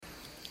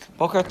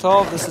Boker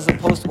Tov, this is a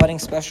post-wedding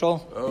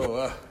special. Oh,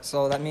 wow.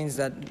 So that means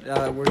that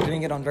we're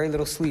doing it on very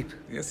little sleep.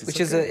 Yes, which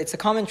is a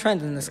common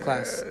trend in this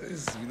class.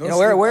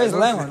 Where is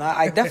Leon?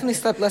 I definitely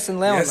slept less than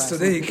Leon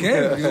yesterday last he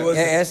came.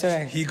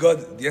 yesterday. He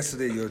got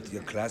yesterday your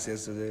class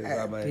yesterday.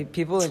 Rabbi.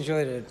 People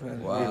enjoyed it.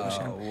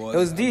 Wow. It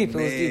was deep.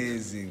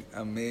 Amazing.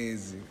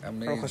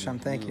 Baruch Hashem,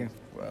 thank you.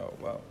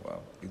 Wow.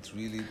 It's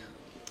really...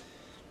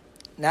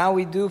 Now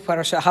we do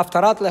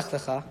Haftarat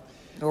Lecha.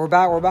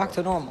 We're back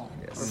to normal.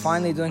 Yes. We're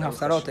finally doing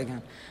Haftarot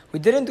again. We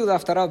didn't do the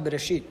Haftara of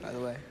Bereshit, by the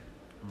way.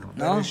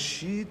 No?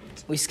 Bereshit?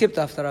 We skipped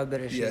the Haftara of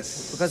Bereshit.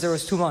 Yes. Because there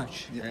was too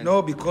much. Yeah.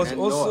 No, because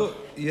also... Noah.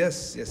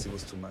 Yes, it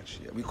was too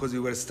much. Yeah. Because we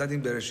were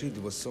studying Bereshit,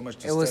 there was so much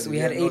to study. We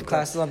had 8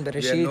 classes on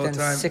Bereshit and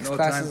 6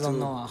 classes on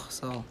Noah.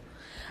 So...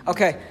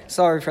 Okay,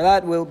 sorry for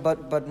that.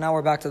 But now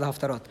we're back to the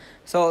Haftarot.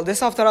 So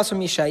this Haftara is from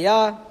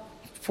Yeshaya,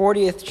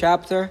 40th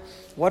chapter.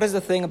 What is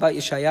the thing about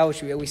Yeshaya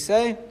which we always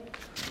say?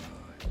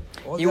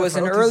 He was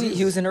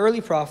an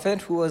early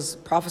prophet who was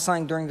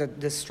prophesying during the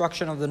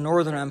destruction of the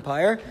northern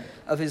empire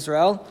of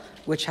Israel,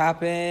 which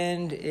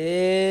happened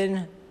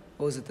in,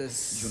 what was it, the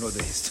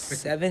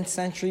 7th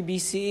century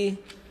BCE?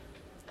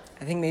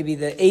 I think maybe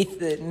the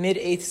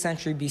mid-8th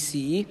century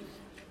BCE.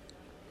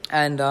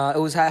 And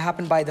it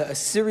happened by the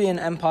Assyrian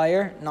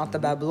Empire, not the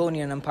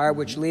Babylonian Empire,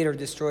 which later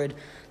destroyed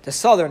the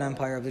southern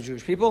empire of the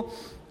Jewish people.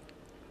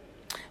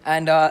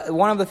 And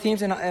one of the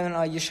themes in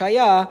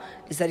Yeshaya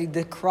is that he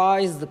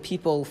decries the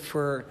people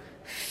for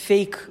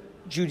fake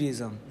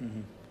Judaism,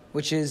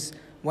 which is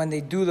when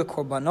they do the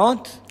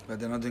korbanot,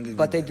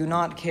 but they do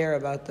not care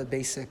about the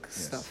basic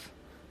stuff.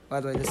 By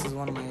the way, this is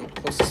one of my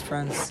closest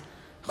friends,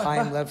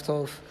 Chaim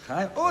Levtov.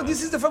 Oh,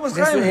 this is the famous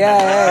Chaim.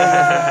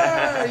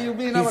 Yeah. You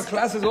be in our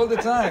classes all the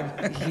time.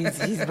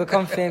 He's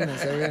become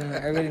famous.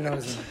 Everybody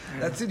knows him.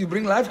 That's it. You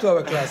bring life to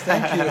our class.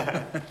 Thank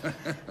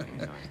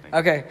you.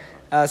 Okay,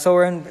 so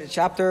we're in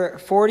chapter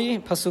 40,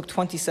 pasuk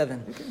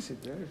 27. You can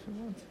sit there if you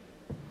want.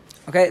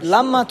 Okay,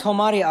 Lama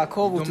Tomari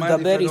Yaakov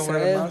U'Tidaber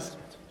Israel.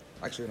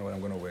 Actually, you know what? I'm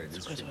going to wear it.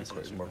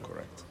 It's more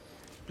correct.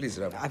 Please,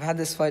 Rabbi. I've had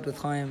this fight with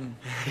Chaim.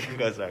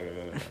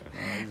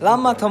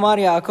 Lama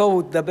Tomari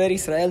Yaakov U'Tidaber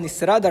Israel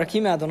Nisra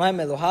Darki Me'Adonai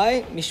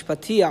Melohai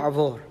Mishpati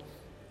Ya'avor.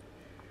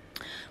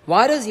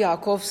 Why does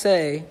Yaakov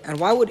say, and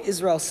why would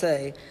Israel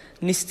say,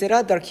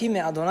 Nistira Darki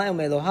Me'Adonai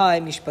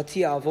Melohai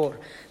Mishpati Ya'avor,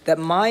 that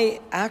my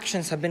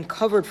actions have been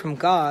covered from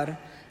God,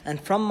 and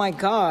from my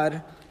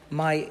God,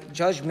 my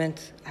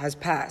judgment has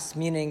passed.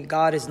 Meaning,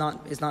 God is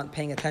not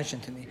paying attention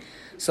to me.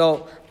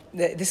 So,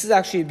 this is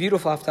actually a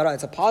beautiful haftarah.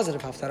 It's a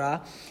positive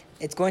haftarah.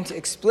 It's going to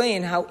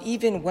explain how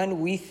even when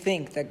we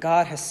think that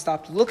God has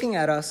stopped looking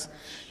at us,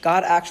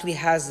 God actually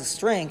has the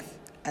strength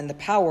and the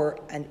power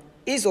and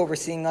is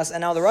overseeing us.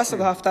 And now the rest of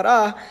the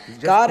haftarah,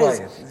 God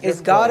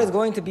is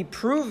going to be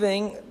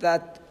proving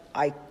that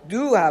I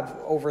do have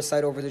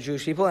oversight over the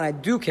Jewish people and I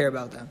do care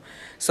about them.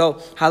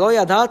 So, Halo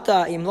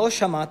yadata im lo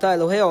shamata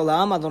Elohei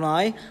olam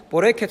Adonai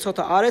borei ketzot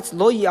haaretz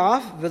lo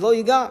yi'af velo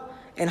yiga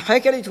en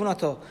haker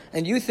litunato.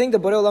 And you think the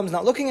Borei Olam is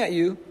not looking at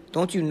you?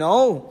 Don't you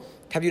know?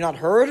 Have you not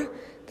heard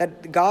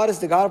that God is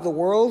the God of the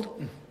world?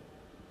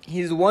 He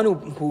is the one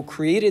who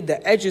created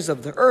the edges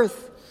of the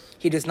earth.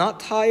 He does not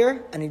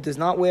tire and he does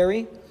not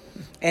weary.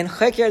 And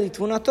haker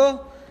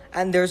litunato,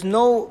 and there's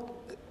no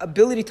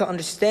ability to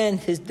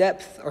understand his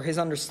depth or his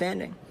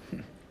understanding.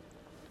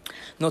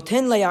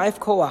 Noten laya'ef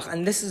koach,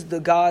 and this is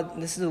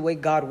the way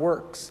God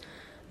works.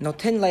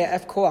 Noten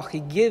laya'ef koach, he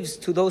gives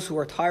to those who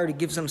are tired, he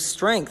gives them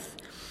strength.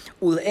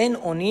 Ul'en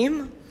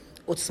onim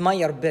utzma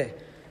yarbeh,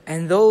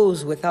 and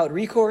those without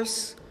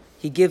recourse,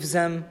 he gives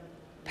them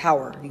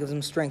power, he gives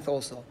them strength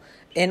also.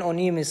 En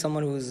onim is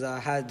someone who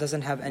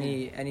doesn't have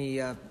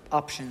any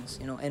options,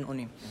 en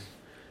onim.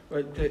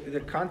 But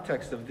the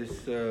context of this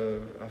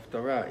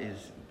Haftara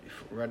is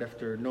right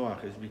after Noah,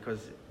 is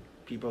because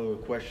people will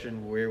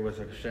question where was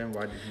Hashem,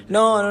 why did he...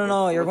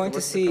 No. You're going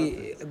to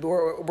see...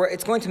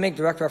 It's going to make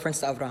direct reference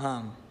to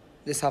Abraham.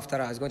 This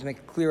Haftara is going to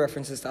make clear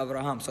references to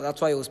Abraham. So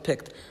that's why it was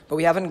picked. But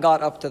we haven't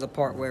got up to the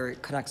part where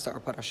it connects to our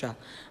parasha.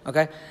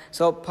 Okay?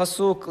 So,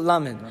 Pasuk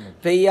Lamed.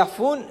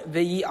 Ve'yafun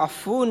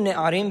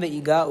ne'arim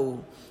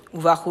ve'iga'u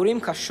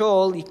uvachurim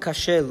kashol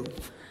yikashelu.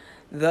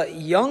 The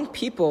young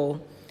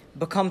people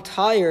become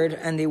tired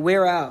and they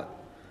wear out.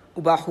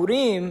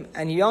 Ubahurim,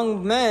 and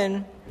young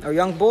men or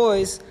young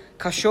boys,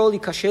 kasholi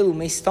kashelu,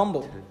 may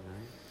stumble.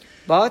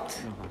 But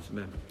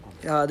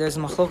there's a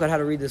machlokat how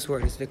to read this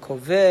word. It's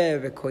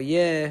vekoveh,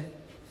 vekoyeh.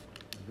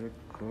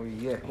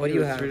 What do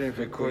you have?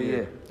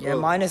 Yeah,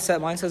 mine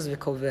says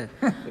vekoveh.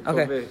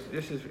 Okay.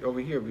 This is over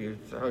here.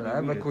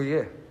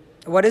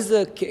 What is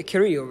the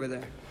kiri over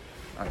there?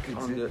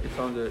 It's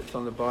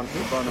on the bottom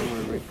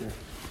one right there.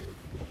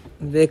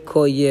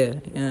 Vekoyeh.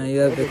 Yeah, you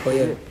have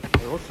vekoyeh.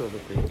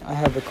 I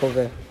have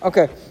vekoveh.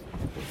 Okay.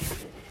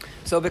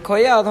 So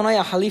vekoyeh Adonai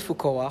halifu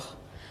koach.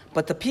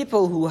 But the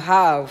people who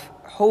have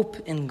hope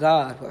in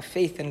God, who have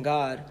faith in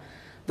God,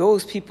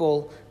 those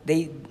people,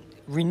 they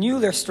renew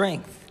their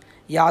strength.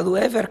 Ya'alu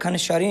ever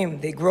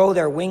kanesharim. They grow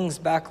their wings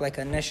back like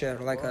a nesher,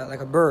 like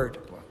a bird.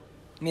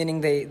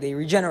 Meaning they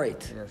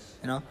regenerate. Yes.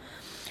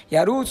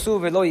 Yarutzu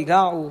velo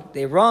yiga'u,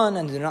 they run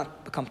and do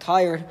not become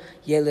tired.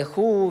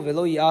 Yelechu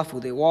velo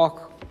yafu, they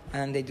walk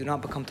and they do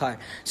not become tired.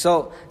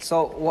 So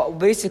what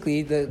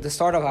basically the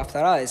start of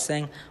Haftara is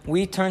saying,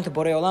 we turn to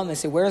Borei Olam and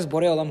say, where is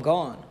Borei Olam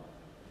gone?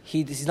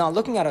 He's not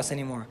looking at us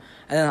anymore.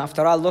 And then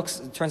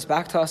Haftara turns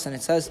back to us and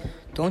it says,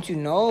 don't you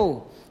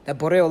know that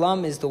Borei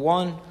Olam is the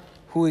one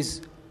who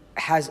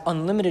has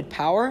unlimited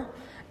power?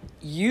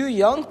 You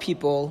young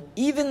people,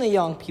 even the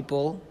young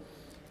people,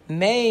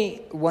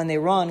 may, when they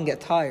run,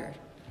 get tired.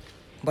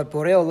 But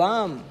Borei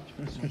Olam,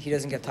 he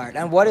doesn't get tired.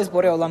 And what is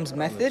Borei Olam's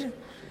method?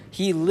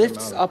 He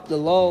lifts up the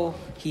low,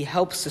 he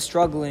helps the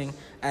struggling,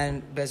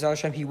 and Be'ezrat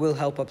Hashem, he will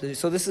help up the...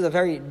 So this is a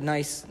very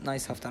nice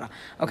Haftara.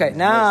 Okay,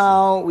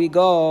 now we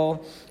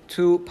go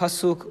to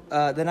Pasuk,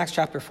 the next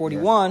chapter,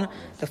 41,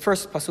 the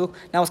first Pasuk.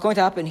 Now what's going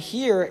to happen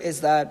here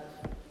is that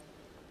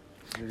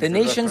the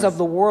nations of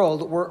the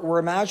world, we're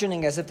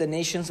imagining as if the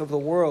nations of the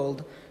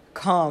world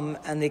come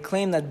and they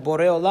claim that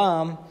Borei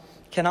Olam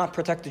cannot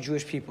protect the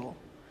Jewish people.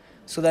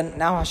 So then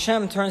now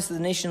Hashem turns to the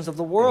nations of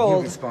the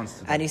world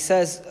and he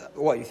says,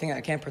 what, you think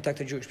I can't protect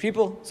the Jewish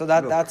people? So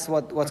that's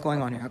what's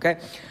going on here, okay?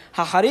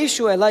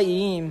 Haharishu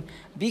elayim,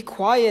 be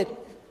quiet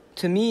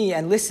to me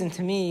and listen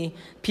to me,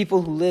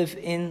 people who live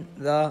in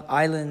the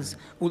islands.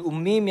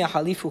 Ul-ummim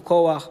yahalifu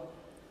koach.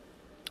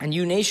 And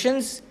you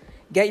nations,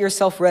 get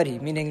yourself ready,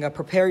 meaning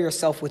prepare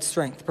yourself with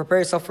strength. Prepare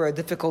yourself for a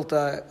difficult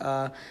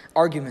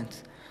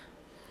argument.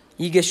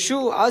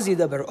 Yigeshu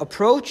azidaber,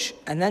 approach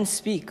and then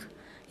speak.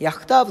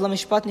 Yachtav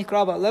lamishpat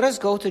nikraba, let us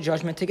go to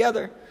judgment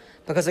together.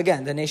 Because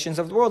again, the nations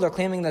of the world are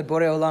claiming that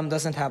Borei Olam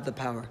doesn't have the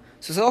power.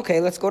 So okay,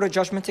 let's go to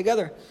judgment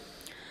together.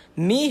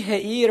 Mi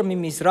he'ir mi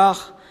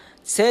mizrach,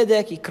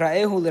 tzedek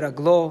ikraehu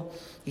liraglo,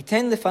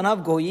 iten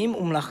lefanav goyim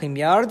umlachim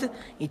yard,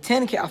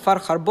 iten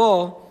ke'afar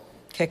charbo,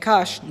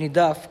 ke'kash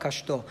nidaf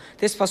kashto.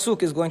 This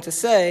pasuk is going to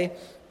say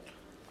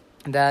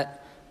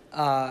that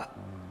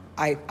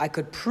I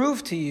could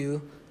prove to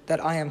you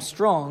that I am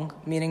strong,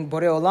 meaning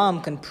Borei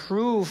Olam can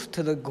prove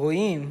to the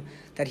Goyim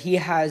that he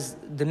has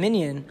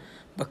dominion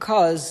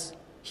because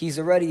he's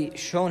already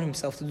shown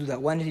himself to do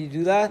that. When did he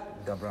do that?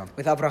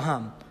 With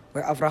Abraham.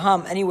 Where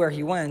Abraham, anywhere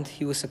he went,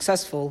 he was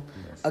successful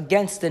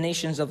against the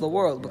nations of the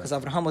world because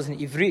Abraham was an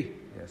Ivri.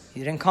 He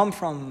didn't come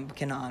from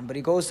Canaan, but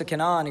he goes to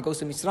Canaan, he goes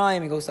to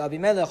Mitzrayim, he goes to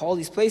Abimelech, all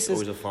these places.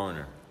 Always a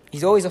foreigner.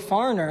 He's always a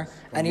foreigner,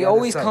 and he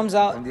always comes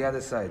out on the other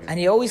side. And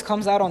he always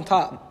comes out on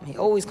top. He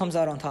always comes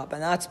out on top,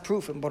 and that's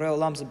proof of Borei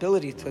Olam's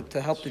ability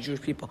to help the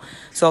Jewish people.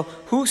 So,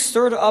 who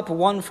stirred up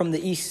one from the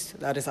east?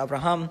 That is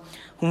Abraham,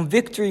 whom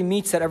victory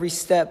meets at every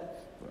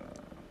step.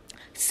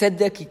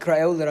 Tzedek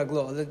yikraehu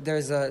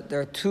l'raglo.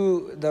 There are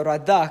two. The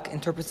Radak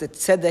interprets it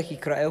tzedek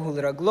yikraehu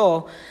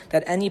l'raglo,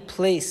 that any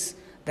place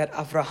that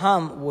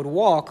Abraham would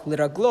walk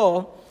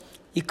l'raglo.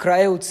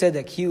 Ikraeu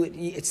tzedek,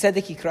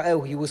 tzedek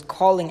ikraeu, he was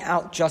calling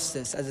out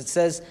justice, as it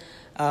says,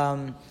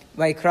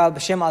 Vayikra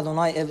b'shem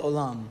Adonai el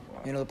olam.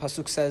 You know, the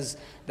pasuk says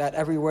that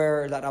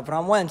everywhere that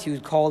Abraham went, he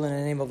would call in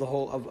the name of the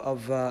whole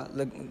of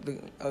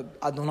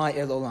Adonai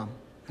el olam.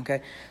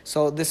 Okay,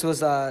 so this was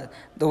the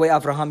way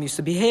Abraham used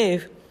to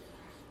behave.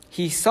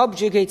 He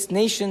subjugates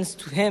nations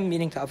to him,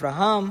 meaning to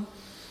Abraham.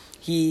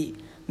 He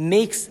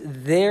makes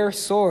their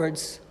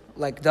swords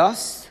like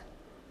dust,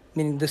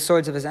 meaning the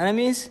swords of his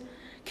enemies.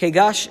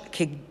 Kekash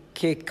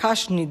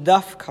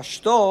nidaf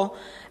kashto,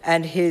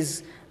 and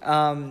his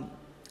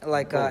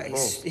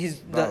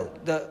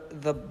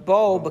the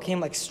bow became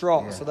like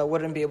straw, so that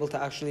wouldn't be able to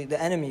actually,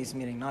 the enemies,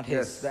 meaning not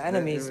his, the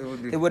enemies,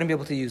 they wouldn't be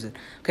able to use it.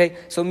 Okay,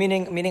 so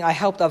meaning I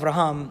helped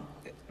Abraham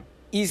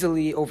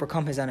easily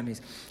overcome his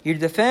enemies.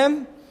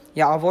 Yirdefem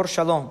ya'avor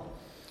shalom.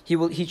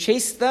 He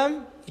chased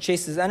them, he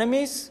chased his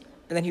enemies,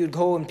 and then he would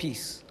go in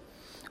peace.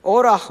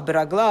 Orach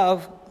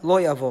beraglav lo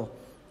yavo.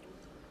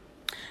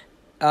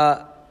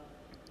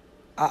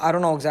 I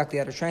don't know exactly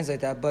how to translate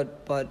that,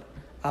 but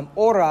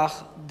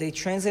orach, they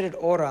translated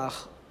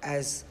orach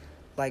as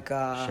like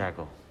a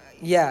shackle.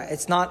 Yeah,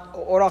 it's not,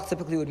 orach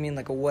typically would mean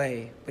like a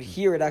way, but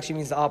here it actually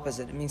means the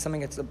opposite. It means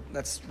something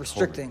that's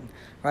restricting,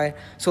 right?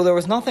 So there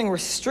was nothing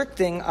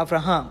restricting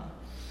Abraham.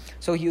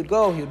 So he would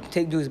go, he would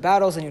do his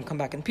battles, and he would come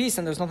back in peace,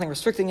 and there's nothing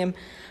restricting him.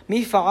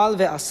 Mi fa'al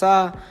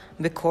ve'asa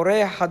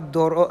bekoreh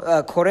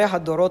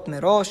hadorot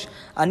merosh,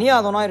 ani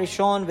Adonai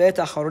rishon ve'et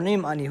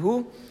acharonim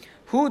anihu.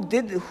 Who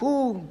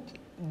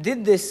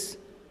did this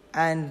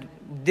and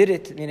did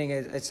it, meaning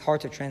it's hard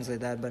to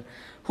translate that, but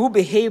who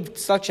behaved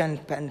such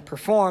and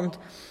performed,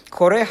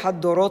 Koreh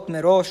Hadorot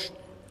Merosh,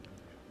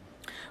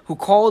 who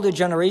called the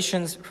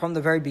generations from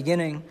the very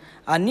beginning,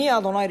 Ani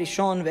Adonai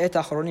Rishon ve'et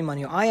acharonim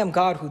ani. I am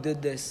God who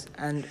did this,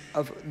 and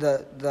of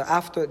the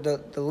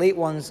late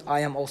ones, I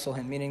am also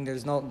Him, meaning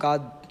there's no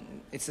God,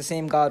 it's the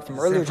same God from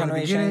earlier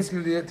generations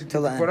till the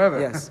end,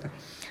 forever. Yes.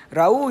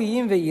 Ra'u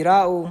yim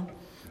ve'yira'u.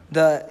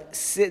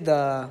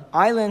 The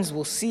islands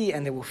will see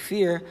and they will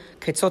fear.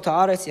 Ketzot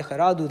haaretz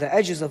yecharadu, the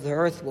edges of the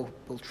earth will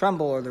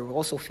tremble, or they will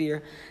also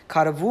fear.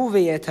 Karavu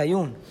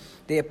ve'yetayun,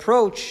 they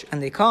approach and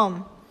they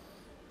come.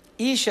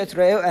 Ish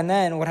etreu, and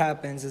then what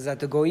happens is that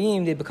the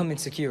goyim, they become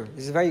insecure.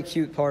 This is a very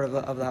cute part of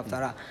the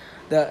Haftara.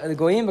 the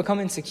goyim become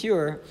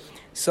insecure,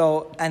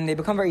 and they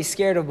become very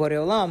scared of Borei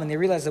Olam, and they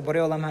realize that Borei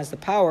Olam has the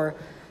power,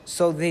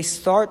 so they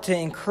start to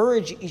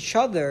encourage each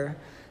other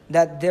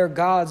that their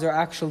gods are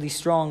actually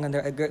strong and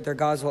their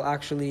gods will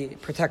actually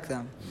protect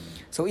them.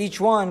 So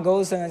each one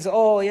goes and says,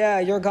 "Oh yeah,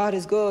 your God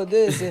is good.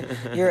 This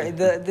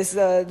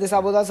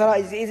Avodah Zarah,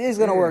 it is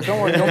going to work.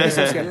 Don't worry. Don't be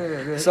so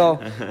scared." So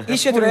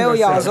each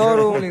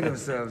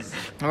themselves.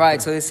 All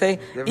right. So they say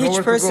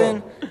each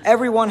person,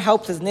 everyone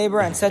helped his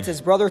neighbor and said to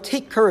his brother,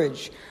 "Take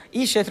courage."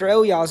 His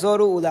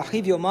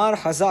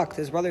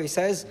brother, he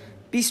says,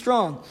 "Be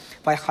strong."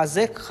 By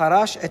Chazek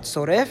Charash et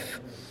Soref,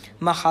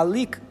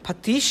 Mahalik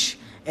Patish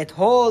et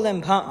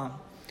Holem Pa'am,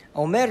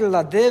 Omer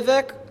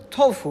Ladevek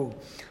Tofu.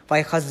 So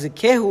it's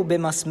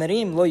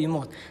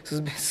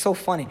so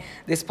funny.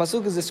 This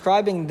pasuk is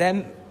describing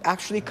them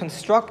actually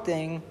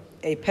constructing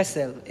a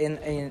pesel,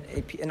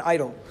 an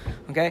idol.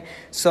 Okay?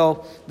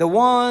 So the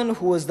one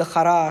who was the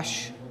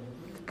charash,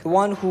 the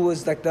one who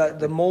was like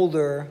the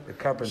molder,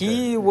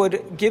 he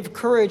would give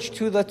courage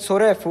to the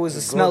tzoref, who was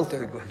the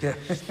smelter.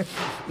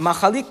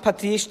 Machalik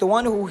patish, the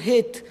one who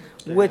hit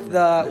with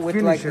the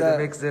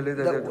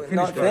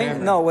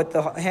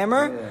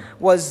hammer,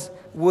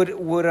 would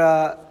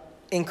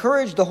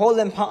encourage the whole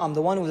empa'am,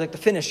 the one who was like the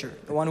finisher,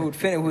 the one who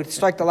would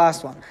strike the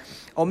last one.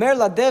 Omer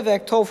la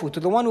devek tofu,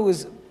 to the one who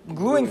was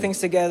gluing things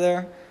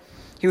together,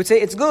 he would say,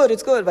 it's good.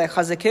 By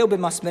chazekeu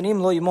b'masmerim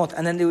lo yimot,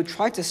 and then they would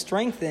try to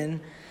strengthen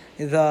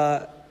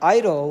the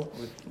idol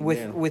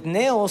with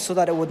nails so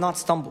that it would not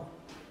stumble.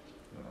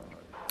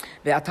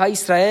 Ve'ata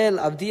Yisrael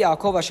avdi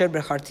Yaakov asher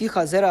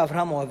b'charticha zera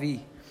Avraham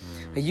oavi.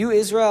 You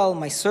Israel,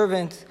 my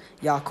servant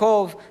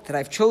Yaakov, that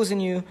I've chosen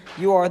you,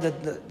 you are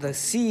the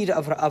seed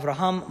of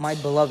Avraham, my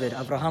beloved,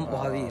 Avraham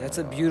Ohavi. That's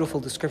a beautiful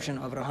description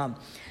of Avraham.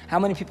 How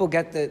many people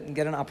get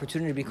an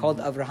opportunity to be called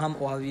Avraham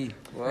Ohavi?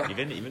 Wow.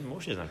 Even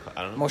Moshe is not called.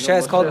 I don't know. Moshe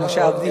is called Moshe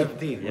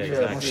Avdi. Yeah,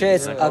 exactly. Moshe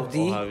is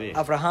Avdi.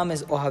 Avraham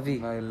is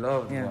Ohavi. I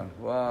love one.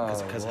 Wow.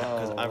 Because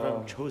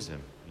Avraham chose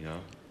him,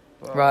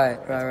 Right.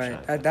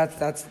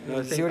 That's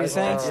see what he's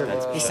saying?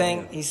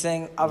 He's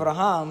saying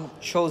Avraham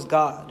chose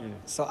God.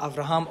 So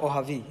Avraham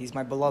Ohavi, he's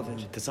my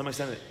beloved. To some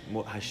extent,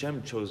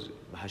 Hashem chose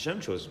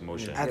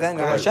Moshe. And then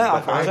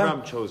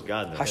Avraham chose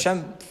God.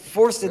 Hashem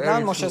forced it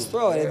down Moshe's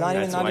throat. It's not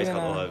even.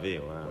 Ohavi.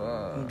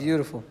 Wow.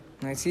 Beautiful.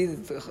 I see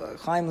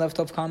Chaim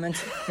left up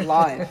comments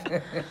live.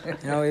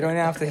 You don't even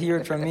have to hear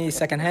it from me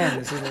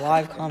secondhand. This is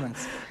live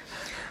comments.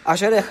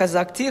 אשר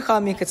החזקתיך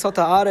מקצות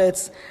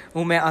הארץ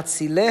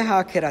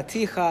ומאציליה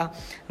קראתיך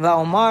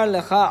ואומר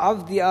לך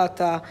עבדי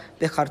אתה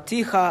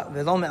בחרתיך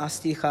ולא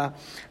מאסתיך,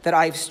 that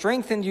I've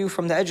strengthened you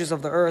from the edges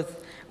of the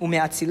earth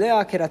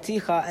ומאציליה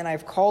קראתיך, and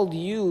I've called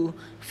you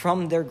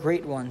from their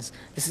great ones.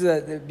 This is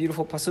a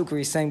beautiful pasuk where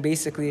he's saying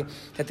basically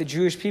that the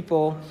Jewish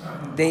people,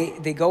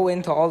 they go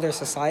into all their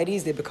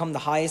societies, they become the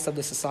highest of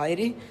the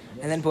society,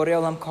 and then Borei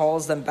Olam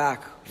calls them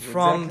back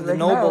from the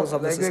nobles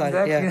of the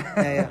society. And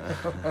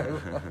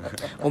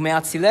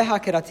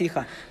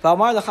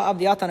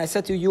I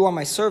said to you, you are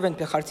my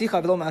servant.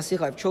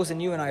 I've chosen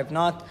you and I have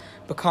not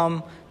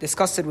become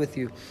disgusted with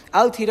you.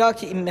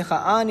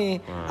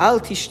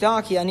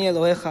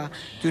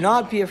 Do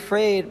not be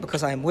afraid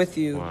because I am with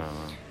you. Wow.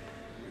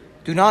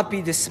 Do not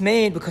be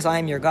dismayed because I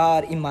am your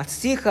God.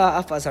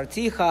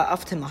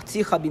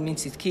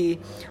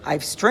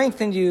 I've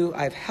strengthened you,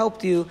 I've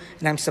helped you,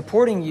 and I'm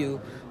supporting you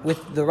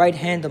with the right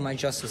hand of my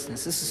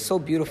justiceness. This is so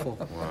beautiful.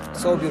 Wow.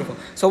 So beautiful.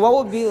 So what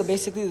would be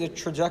basically the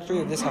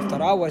trajectory of this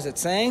Haftara? What is it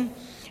saying?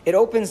 It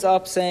opens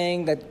up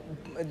saying that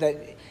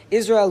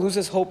Israel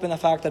loses hope in the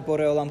fact that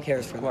Borei Olam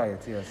cares for them.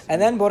 Quiet, yes.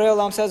 And then Borei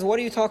Olam says, what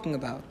are you talking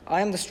about?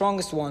 I am the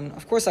strongest one.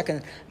 Of course I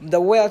can.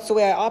 That's the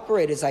way I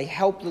operate is I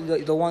help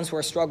the ones who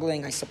are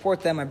struggling. I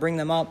support them. I bring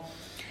them up.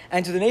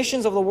 And to the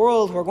nations of the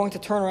world who are going to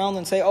turn around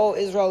and say, oh,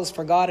 Israel is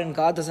forgotten.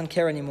 God doesn't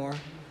care anymore.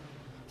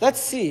 Let's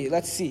see.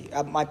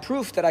 My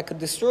proof that I could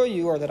destroy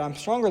you or that I'm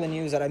stronger than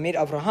you is that I made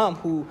Avraham,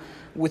 who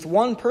with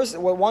one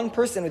person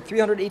with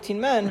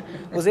 318 men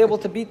was able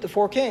to beat the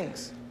 4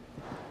 kings.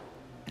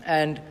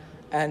 And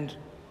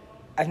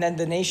then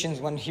the nations,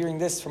 when hearing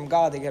this from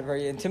God, they get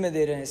very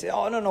intimidated and they say,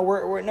 "Oh no,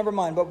 we're never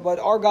mind. But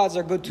our gods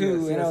are good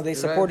too. Yes, they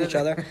support each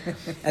other."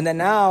 And then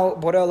now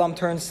Borei Olam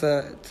turns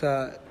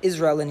to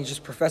Israel and he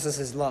just professes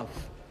his love,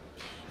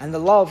 and the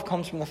love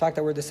comes from the fact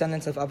that we're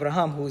descendants of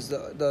Abraham, who's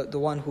the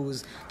one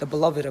who's the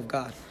beloved of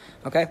God.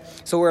 Okay,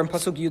 so we're in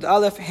pasuk Yud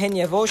Aleph. Hen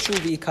yevoshu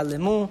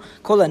v'yikalemu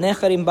kol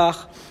hanecharim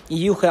bach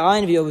yiyu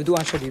che'ayin v'yovedu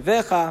anshe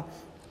divecha.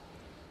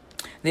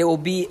 They will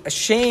be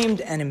ashamed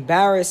and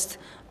embarrassed.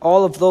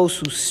 All of those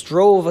who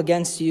strove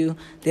against you,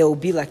 they will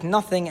be like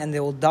nothing, and they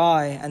will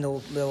die, and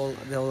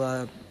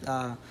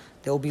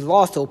they'll be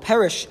lost. They'll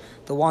perish.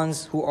 The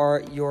ones who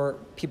are your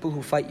people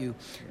who fight you.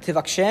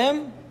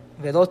 Tivakshem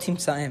velo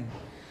timtzaem.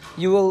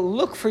 you will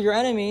look for your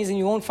enemies and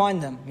you won't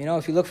find them. You know,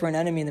 if you look for an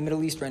enemy in the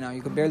Middle East right now,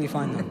 you could barely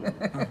find them.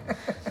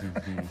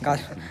 God,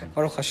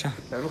 Baruch Hashem.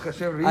 Baruch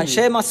Hashem, really.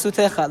 Anshe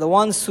Matsutecha, the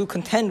ones who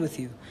contend with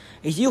you.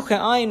 They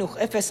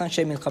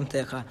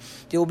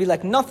will be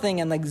like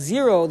nothing and like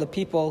zero, the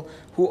people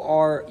who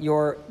are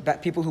your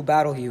people who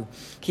battle you.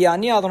 Because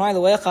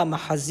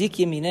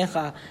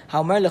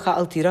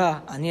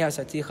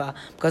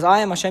I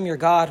am Hashem your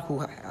God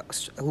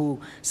who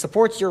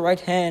supports your right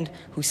hand,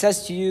 who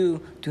says to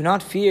you, do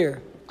not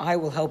fear, I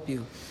will help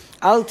you.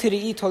 Al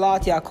tiri'i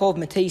tolat Yaakov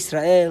metei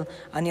Yisrael,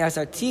 ani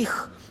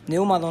azartich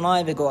neum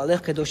Adonai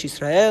vegoalech kedosh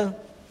Yisrael.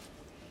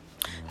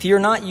 Fear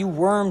not, you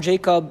worm,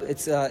 Jacob.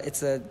 It's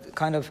a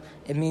kind of,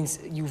 it means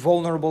you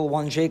vulnerable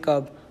one,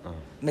 Jacob.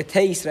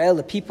 Metei Israel,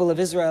 the people of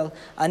Israel.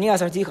 Ani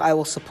azartich, I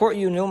will support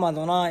you, neum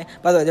Adonai.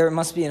 By the way, there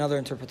must be another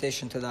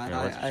interpretation to that.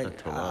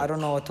 I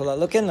don't know what to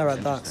look in the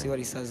Radak, see what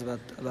he says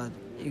about.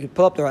 You can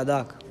pull up the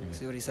Radak,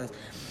 see what he says.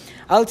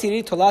 Al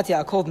tiri tolat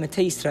Yaakov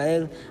metei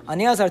Israel.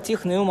 Ani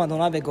azartich neum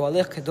Adonai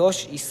begoalech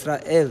kedosh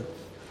Israel.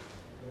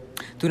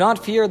 Do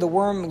not fear the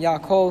worm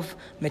Yaakov,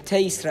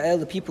 metei Israel,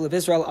 the people of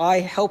Israel.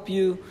 I help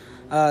you.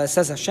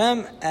 Says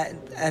Hashem,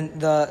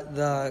 and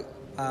the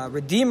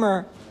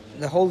Redeemer,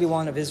 the Holy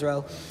One of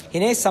Israel.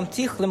 Hine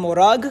samtich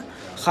lemorag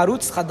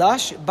charutz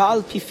chadash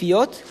baal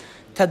pifiot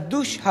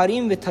tadush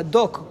harim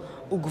v'tadok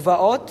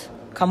ugvaot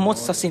kamot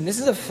sasim.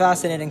 This is a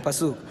fascinating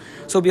pasuk.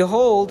 So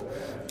behold,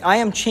 I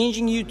am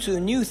changing you to a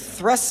new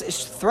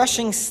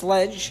threshing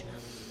sledge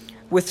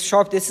with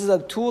sharp. This is a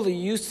tool that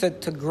you use to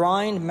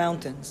grind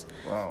mountains.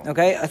 Wow.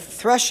 Okay, a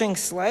threshing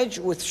sledge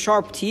with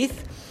sharp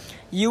teeth.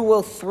 You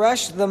will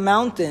thresh the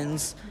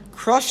mountains,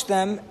 crush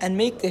them, and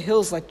make the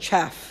hills like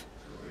chaff.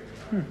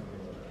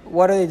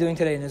 What are they doing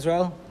today in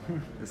Israel?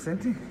 The same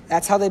thing.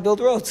 That's how they build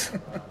roads.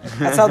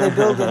 That's how they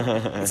build it.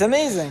 It's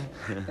amazing.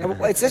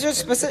 It's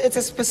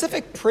a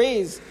specific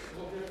praise.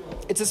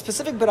 It's a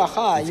specific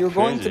beracha. You're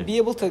going to be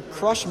able to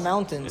crush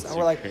mountains. And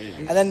we're like,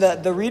 and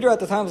then the reader at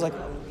the time was like,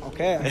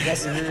 okay,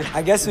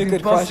 I guess we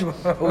could crush.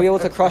 We'll be able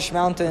to crush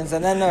mountains.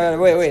 And then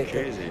wait.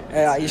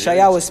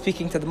 Yeshaya was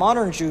speaking to the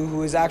modern Jew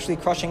who is actually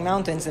crushing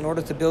mountains in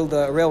order to build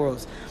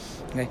railroads.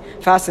 Okay,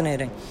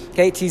 fascinating.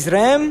 Okay,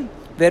 tizrem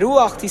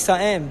veruach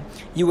tisaem.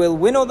 You will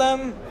winnow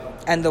them,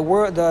 and the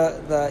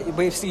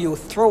basically you will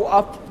throw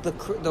up the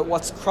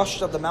what's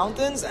crushed of the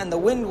mountains, and the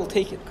wind will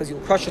take it because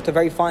you'll crush it to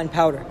very fine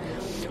powder.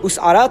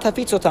 Us'arat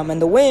hafitzotam,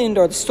 and the wind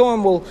or the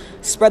storm will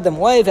spread them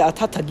away.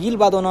 Ve'atat tagil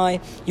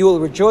b'Adonai, you will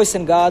rejoice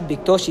in God.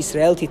 Bikdosh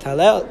Yisrael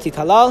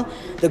titalal,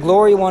 the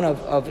glory one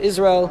of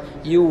Israel,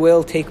 you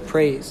will take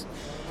praise.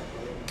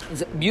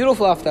 It's a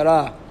beautiful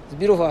Haftara.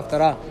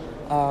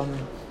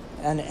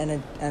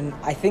 And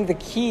I think the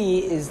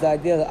key is the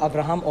idea that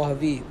Abraham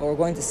Ohavi. What we're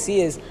going to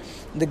see is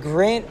the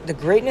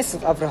greatness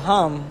of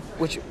Abraham,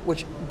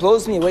 which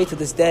blows me away to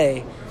this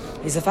day,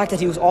 is the fact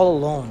that he was all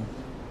alone.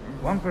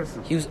 One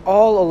person. He was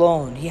all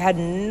alone. He had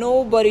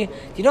nobody. Do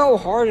you know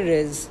how hard it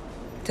is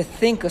to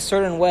think a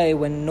certain way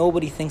when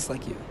nobody thinks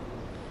like you?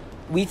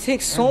 We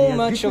take so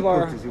much of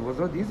our... It was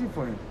not easy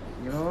for him.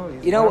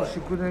 She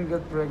couldn't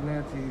get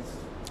pregnant.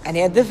 And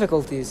he had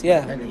difficulties,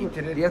 yeah. And he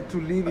did it. He had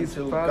to leave his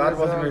father. God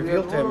wasn't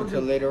revealed to him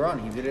until later on.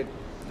 He did it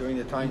during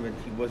the time when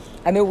he was...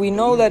 I mean, we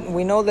know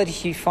that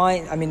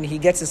he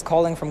gets his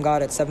calling from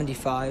God at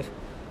 75.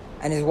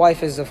 And his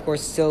wife is, of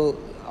course, still...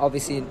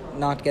 obviously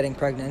not getting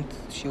pregnant.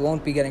 She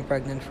won't be getting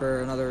pregnant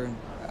for another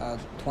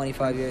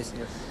 25 years.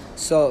 Yes.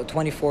 So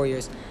 24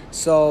 years.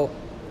 So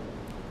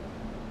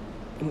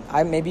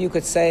maybe you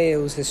could say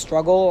it was his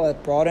struggle that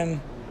brought him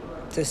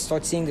to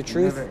start seeing the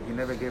truth. He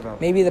never gave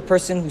up. Maybe the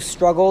person who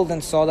struggled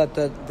and saw that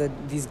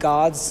these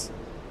gods,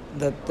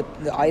 the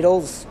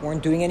idols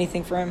weren't doing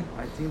anything for him.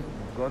 I think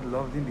God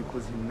loved him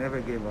because he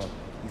never gave up.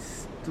 He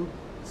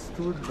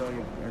stood by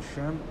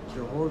Hashem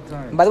the whole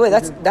time. By the way,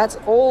 that's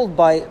old.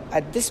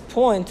 At this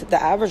point, the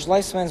average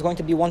lifespan is going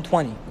to be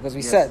 120 because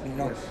we said,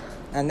 Yes.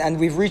 and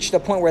we've reached a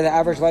point where the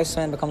average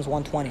lifespan becomes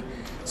 120.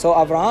 So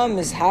Abraham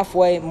is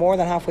more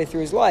than halfway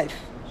through his life,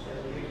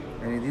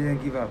 and he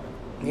didn't give up.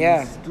 He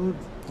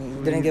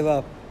didn't give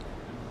up.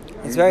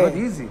 It's very not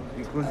easy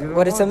because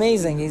but it's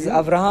amazing. He's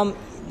Abraham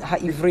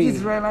Ha'ivri. The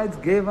Israelites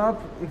gave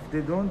up if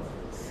they don't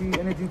see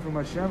anything from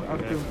Hashem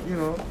after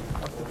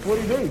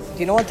 40 days. Do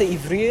you know what the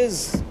Ivri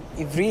is?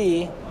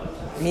 Ivri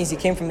means he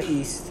came from the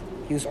east.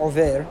 He was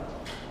Over.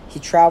 He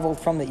traveled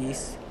from the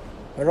east.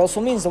 But it also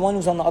means the one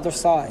who's on the other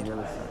side.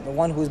 The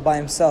one who's by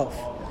himself.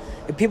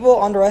 If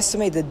people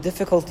underestimate the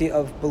difficulty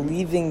of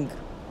believing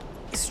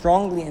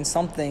strongly in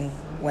something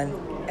when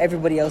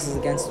everybody else is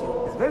against you.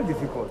 It's very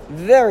difficult.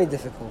 Very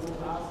difficult.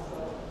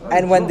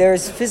 And when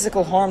there's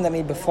physical harm that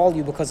may befall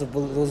you because of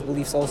those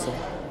beliefs also.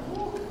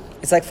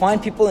 It's like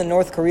find people in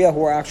North Korea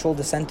who are actual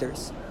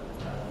dissenters.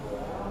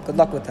 Good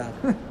luck with that.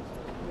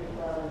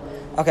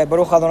 Okay,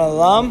 Baruch Adonai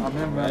Olam.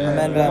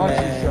 Amen.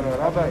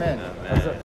 Amen.